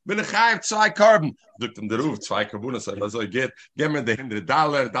Pamayim, bin ich 2 Karben. Sagt der Ruf, 2 Kabunas. Also geht, gib mir die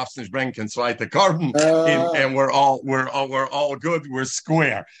 $100, darfst nicht bringen, kein zweiter Karben. And we're all good, we're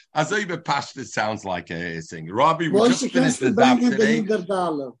square. Also even Pashto sounds like a thing. Robbie, we just finished the daf today.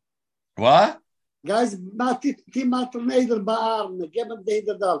 What? Guys, die Materneder bei Arne, gib mir die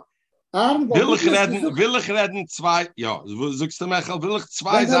 $100. Arne, will ich reden 2, ja, sagst du Michael, will ich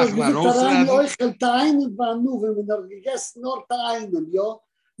 2 Sachen mal rausreden? Euch einen war nur, wenn wir gegessen, nur einen, ja.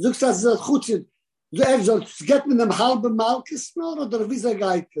 Sagst du, dass es gut ist. Es geht mit einem halben Malkes nur, oder wie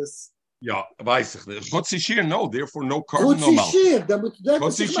geht es? Ja, weiß ich nicht. Chotzi Shir, no, therefore no carbon, no Chotzi Malkes. Shir,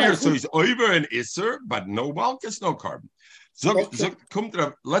 Chotzi Shir, so he's over an Isser, but no Malkes, no carbon. So,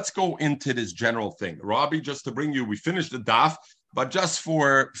 let's go into this general thing. Robbie, just to bring you, we finished the daf, but just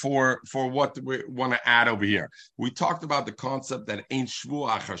for what we want to add over here. We talked about the concept that ain't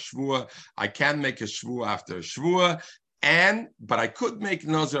shvua achar shvua. I can make a shvua after a shvua, but I could make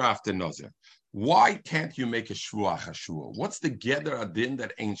nazar after nazar. Why can't you make a shvua achar shvua? What's the geder adin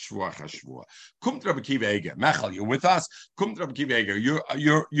that ain't shvua achar shvua? Kumt Rabbi Akiva Eiger. Mechel, you're with us. Kumt Rabbi Akiva Eiger.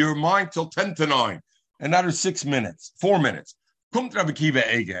 Your mind till 10 to 9. Another 6 minutes, 4 minutes. Kumt Rabbi Akiva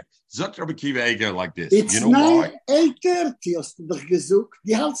Eiger. Zot Rabbi Akiva Eiger like this. It's you know why? 8:30 hast du doch gesucht.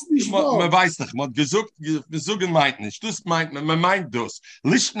 Die halt's nicht wahr. Man weiß nicht, man gesucht, gesuchen meint nicht. Das meint, man meint das.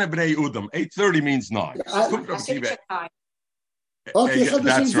 Lishne Brei Udam. 8:30 means 9. Kumt Rabbi Akiva Eiger. Okay,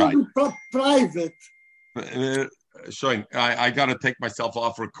 that's right. Private. Showing, I got to take myself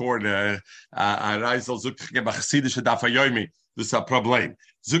off record. I soll suchen, aber chassidische Daf Hayomi. Das ist ein Problem.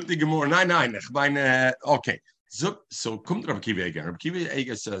 Such die Gemur. Nein, ich meine, okay. So kommt Rabbi Akiva Eiger. Rabbi Akiva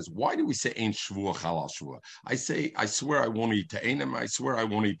Eiger says, why do we say ain't shvua chal shvua? I say, I swear I won't eat ta'enim. I swear I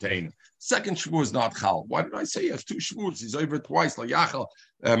won't eat ta'enim. Second shvua is not chal. Why did I say you have 2 shvuas? He's over twice. Like Yachal,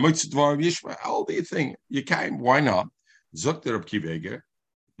 Motzidvar Yishma. All the thing. You can't. Why not? Zok the Rabbi Akiva Eiger.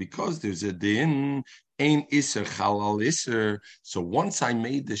 Because there's a din, ein iser chalal iser. So once I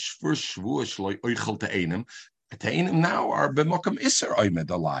made the first shvua shloi oichel ta'enim, ta'enim now are b'mokam iser oimed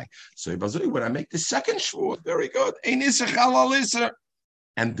alai. So when I make the second shvua, very good, ein iser chalal iser,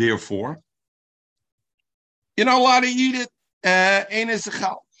 and therefore you're not allowed to eat it. Ein iser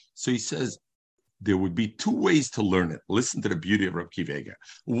chal. So he says there would be 2 ways to learn it. Listen to the beauty of Rabbi Akiva Eiger.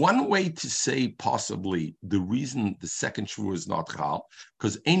 One way to say possibly the reason the second shvua is not chal,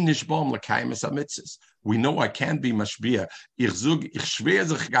 because ein nishbam l'kayim es hamitzvos. We know I can't be mashbia. Ich schwer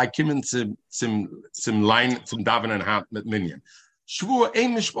sich gai kimmen zum Lein, zum Davenen Hand mit Minyan. Shvua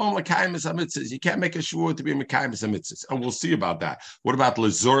ein nishbam l'kayim es hamitzvos. You can't make a shvua to be mekayim es hamitzvos. And we'll see about that. What about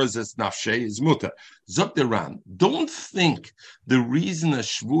lezoras es nafshei is muta? Zok the Ran. Don't think the reason a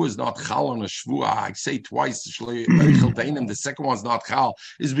shvua is not chal on a shvua, I say twice, the second one's not chal,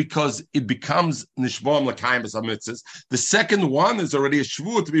 is because it becomes nishbam l'kayim es hamitzvos. The second one is already a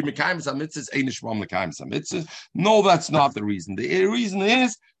shvua to be mekayim es hamitzvos, ein nishbam l'kayim es hamitzvos. No, that's not the reason. The reason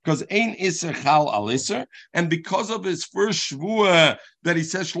is because ein iser chal al iser, and because of his first shvua that he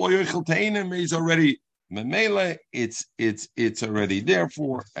says shlo yochel ta'enim, he's already memele. It's already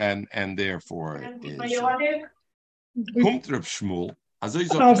therefore and therefore it is. Kommt Reb Shmuel. Also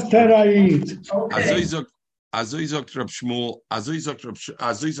sagt Reb Shmuel. Also sagt Reb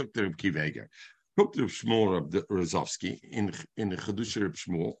Akiva Eiger. Kommt Reb Shmuel of the Rozovsky in the Chedusha Reb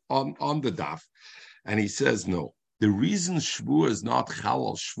Shmuel on the daf, and he says no. The reason shvua is not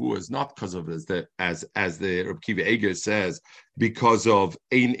chalal shvua is not because of as the Reb Akiva Eiger says, because of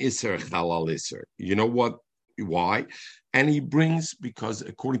ein iser chalal iser. You know what? Why? And he brings, because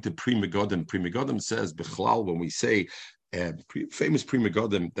according to Pri Megadim says bichlal, when we say famous Pri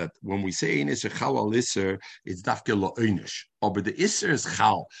Megadim, that when we say ein iser chalal iser, it's dafke lo einish. But the iser is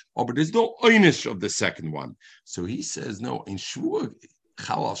chal. But there's no einish of the second one. So he says no. In shvua,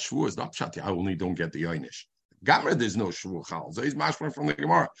 chalal shvua is not pshat. I only don't get the einish. Gamra, there's no shvua chal. So he's mashma from the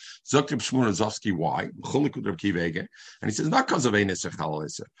Gemara. Zok Reb Shmuel Rozovsky, why? And he says not because of ein iser chalal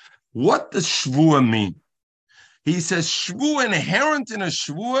iser. What does shvua mean? He says shvua, inherent in a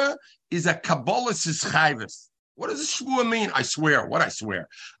shvua is a kabbalas chayvus. What does a shvua mean? I swear. What I swear?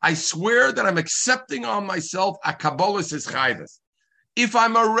 I swear that I'm accepting on myself a kabbalas chayvus. If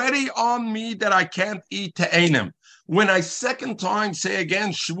I'm already on me that I can't eat ta'enim, when I second time say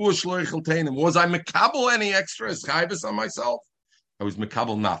again shvua shlo yochel ta'enim, was I mekabel any extra chayvus on myself? I was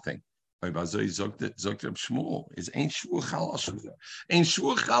mekabel nothing. Zogt Reb Shmuel is ain't shvua chalal shvua. Ain't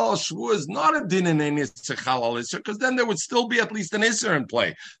shvua chalal shvua is not a din in any chalal iser, because then there would still be at least an iser in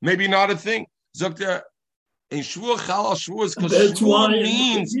play. Maybe not a thing. Zogt In Shvua Chal al Shvuas, because That's why Shvua in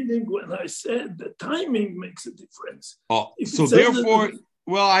means. the beginning when I said the timing makes a difference. Oh, If so it says therefore,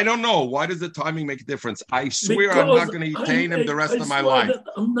 well, I don't know. Why does the timing make a difference? I swear I'm not going to eat Tainim the rest of my life. That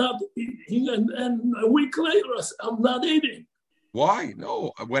I'm not eating, and a week later I'm not eating. Why?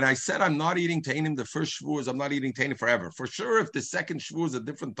 No. When I said I'm not eating Tainim, the first Shavuos, I'm not eating Tainim forever. For sure, if the second Shavuos is a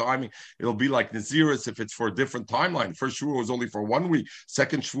different timing, it'll be like Naziris if it's for a different timeline. First Shavuos is only for 1 week.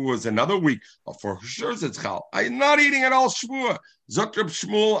 Second Shavuos is another week. For sure, it's Chal. I'm not eating at all Shavuos. Zokrib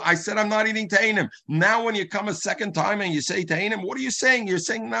Shmuel, I said I'm not eating Tainim. Now, when you come a second time and you say Tainim, what are you saying? You're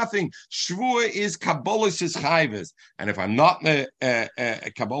saying nothing. Shavuot is Kabbalas is Chayves. And if I'm not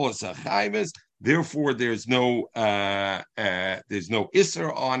Kabbalas Chayves, therefore, there's no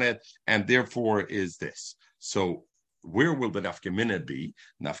isser on it, and therefore is this. So, where will the nafkamina be?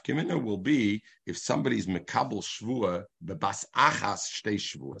 Nafkamina will be if somebody's mekabel shvua bebas achas shtei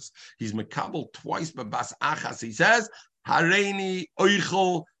shvuas. He's mekabel twice bebas achas. He says hareini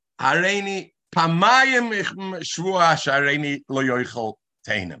oichel hareini pamayim shvua hareini lo yoichel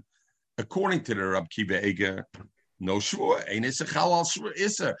teinim. According to the Rab Kiva Eger, no shvua, ain't isser chalal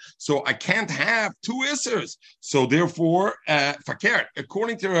isser. So I can't have 2 issers. So therefore, fakert.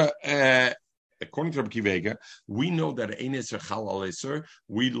 According to Rabbi Kivega, we know that ain't isser chalal isser.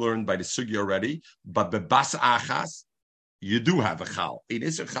 We learned by the sugi already, but bebas achas, you do have a chal. Ain't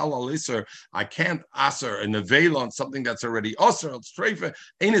isser chalal isser. I can't aser a nevel on something that's already osser. It's treifa.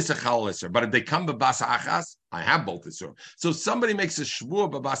 Ain't isser chalal isser. But if they come bebas achas, I have both isser. So if somebody makes a shvua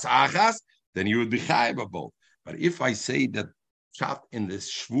bebas achas, then you would be chayav of both. But if I say that pshat in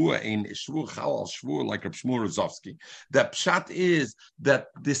this shvua, in shvua chalal shvua, like Reb Shmuel Rozovsky, that pshat is that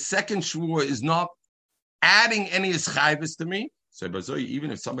the second shvua is not adding any ischayvis to me. So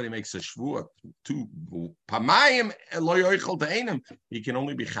even if somebody makes a shvua to pamayim lo yoichel te'enim, he can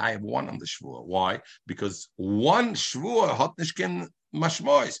only be chayav 1 on the shvua. Why? Because 1 shvua hot nishkin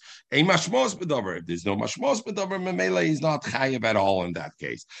mashmos. A mashmos bedover. If there's no mashmos bedover, memela is not chayav at all in that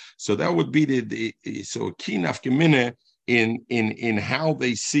case. So that would be the so key nafkamina in how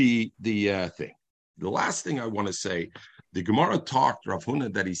they see the thing. The last thing I want to say, the Gemara talked Rav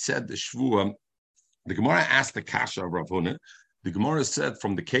Huna that he said the shvua. The Gemara asked the kasha of Rav Huna. The Gemara said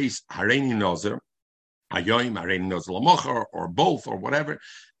from the case hareini nozer, hayoim hareini nozer lamocher, or both or whatever,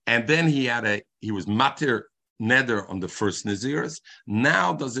 and then he was matir neder on the first Naziris.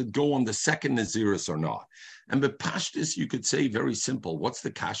 Now, does it go on the second Naziris or not? And the pashtus, you could say very simple. What's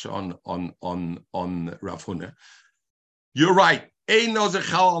the kasha on Rav Huna? You're right. A nozer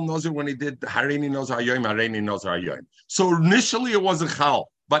chal al nozer when he did hareini nozer hayoim. So initially it was a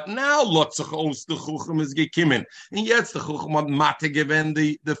chal. But now, lotzach os the chuchim is gekimen, and yet the chuchim had mate given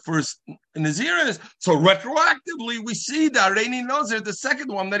the first naziris. So retroactively, we see that Reini Nazir, the second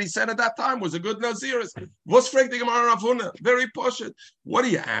one that he said at that time, was a good naziris. What's frank the Gemara Rav Huna? Very poshut. What are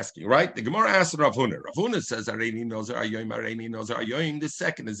you asking, right? The Gemara asked Rav Huna. Rav Huna says Reini Nazir ayoyim. The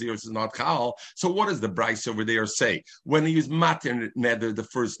second naziris is not chal. So what does the Bryce over there say? When he is mate neder the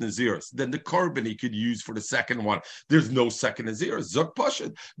first naziris, then the korban he could use for the second one. There's no second naziris. Zok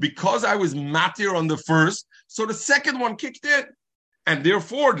poshut. Because I was matir on the first, so the second one kicked in. And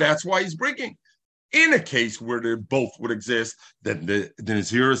therefore, that's why he's breaking. In a case where they both would exist, then the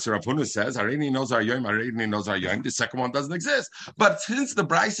Naziris Rav Huna says, Hareini knows our yom, Hareini knows our yom. The second one doesn't exist. But since the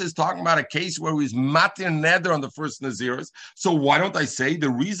Bryce is talking about a case where he's matir neder on the first Naziris, so why don't I say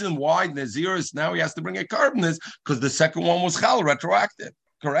the reason why Naziris now he has to bring a carbon is because the second one was chal, retroactive.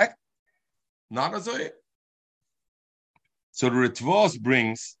 Correct? Not as a. So the Ritvos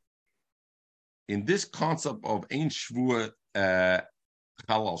brings in this concept of ein shvua, chalal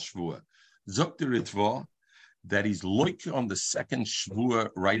shvua, zok the Ritva that he's loik on the second shvua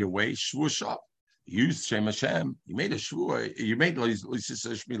right away. Shvua shav. He used Shem Hashem. He made a shvua. He made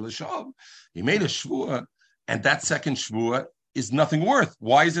He made a shvua, and that second shvua is nothing worth.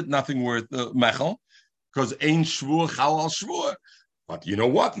 Why is it nothing worth, Mechel? Because ein shvua chalal shvua. But you know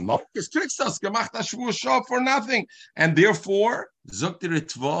what? Malchus Krixas gemacht a shvua shav for nothing, and therefore zok the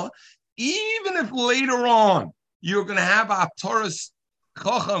Ritva. Even if later on you're going to have a Taurus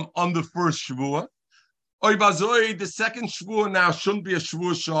Chacham on the first Shvuah, Oy Bazoi, the second Shvuah now shouldn't be a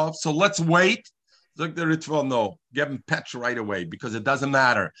Shvuah Shav, so let's wait. Look, the Ritva, no, give him petch right away because it doesn't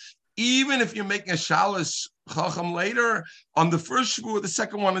matter. Even if you're making a Shalos Chacham later, on the first Shvuah, the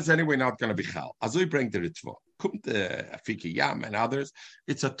second one is anyway not going to be Chal. Azoi bring the Ritva. Kumt Afiki Yam and others,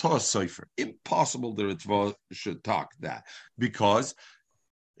 it's a Torah Sefer. Impossible the Ritva should talk that because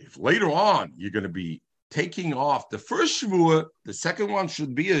if later on you're going to be taking off the first shvuah, the second one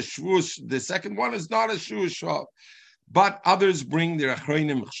should be a shvuah. The second one is not a shvuah shav. But others bring the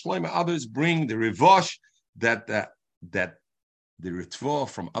achreinim shleima. Others bring the rivosh that the Ritva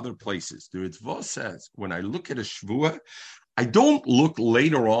from other places. The Ritva says, when I look at a Shvua, I don't look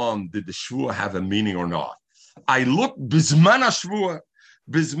later on, did the Shvua have a meaning or not? I look Bizman HaShvua.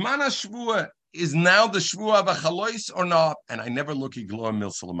 Bizman HaShvua is now the Shvua of a Chalois or not? And I never look at Igloa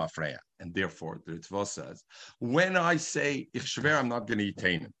Milsal Mafreya. And therefore, the Ritva says, when I say, Ich Shver, I'm not going to eat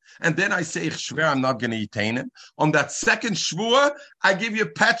him, and then I say, Ich Shver, I'm not going to eat him, on that second Shvua, I give you a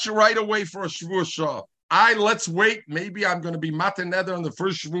patch right away for a Shvua Shah. Let's wait. Maybe I'm going to be Matan Nether on the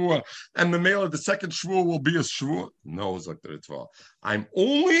first Shvua, and the male of the second Shvua will be a Shvua. No, it's like the Ritva. I'm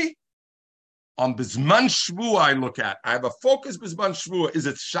only on Bizman Shvua I look at. I have a focus Bizman Shvua. Is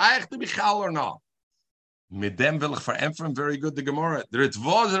it Shaykh to Bichal or not? Midem will ich verämpfen, very good, the Gemara. The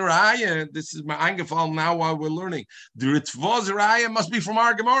Ritva Zeraya, this is my eingefallen now while we're learning. The Ritva Zeraya must be from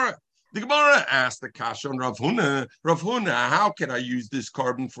our Gemara. The Gemara asked the Kasha on Rav Huna, how can I use this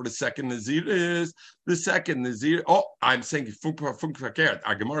carbon for the second Nazir? The second Nazir, I'm saying Funk Verkehrt.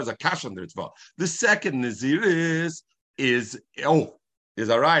 Our Gemara is a Kasha on the Ritva. The second Nazir is all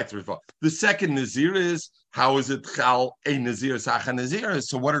right, Ritva. The second Nazir is, how is it Chal a Nazir, Sacha Nazir?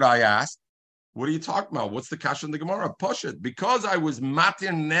 So what did I ask? What are you talking about? What's the kasha in the Gemara? Push it. Because I was matir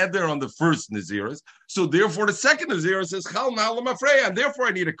neder on the first Naziris, so therefore the second Naziris is chal ma'alam afreya, and therefore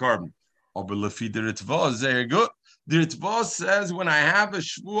I need a carbon. Oh, but lefi the Ritva, very good. The Ritva says when I have a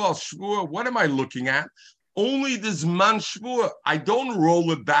shvua, what am I looking at? Only this man shvua. I don't roll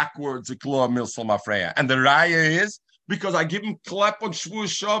it backwards, a kloa milsal mafreya. And the raya is, because I give him clap on Shvua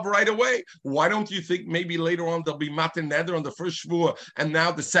Shav right away. Why don't you think maybe later on there'll be Matan Neder on the first Shvua, and now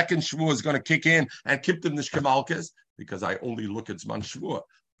the second Shvua is going to kick in and keep them Nishkamalkas? Because I only look at Zman Shvua.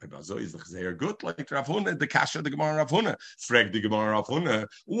 They are good, like Rav Huna, the Kasha, the Gemara Rav Huna. Freg the Gemara Rav Huna.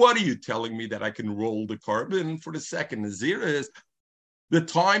 What are you telling me that I can roll the carbon for the second Nazir is? The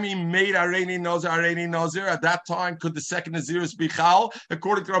time he made Areni Nazir, at that time, could the second Naziris be Chal?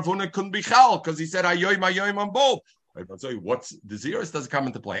 According to Rav Huna, couldn't be Chal, because he said Ayoim on both. I'll tell you what's the Ziris doesn't come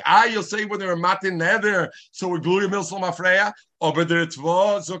into play. You'll say when they're matin nether, so we glue milsal mafreya. But the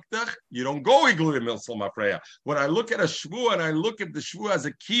Ritva zuktach, you don't go glue milsal mafreya. When I look at a shvua and I look at the shvua as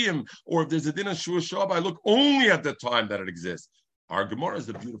a kiyum, or if there's a din of shvua shab, I look only at the time that it exists. Our Gemara is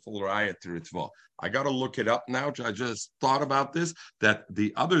a beautiful raya to Ritva. I got to look it up now. I just thought about this, that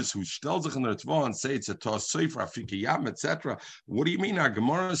the others who stel sich in the Ritva and say it's a Tosef, Afikiyam, etc. What do you mean? Our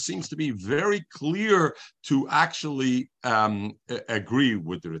Gemara seems to be very clear to actually agree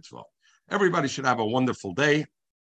with the Ritva. Everybody should have a wonderful day.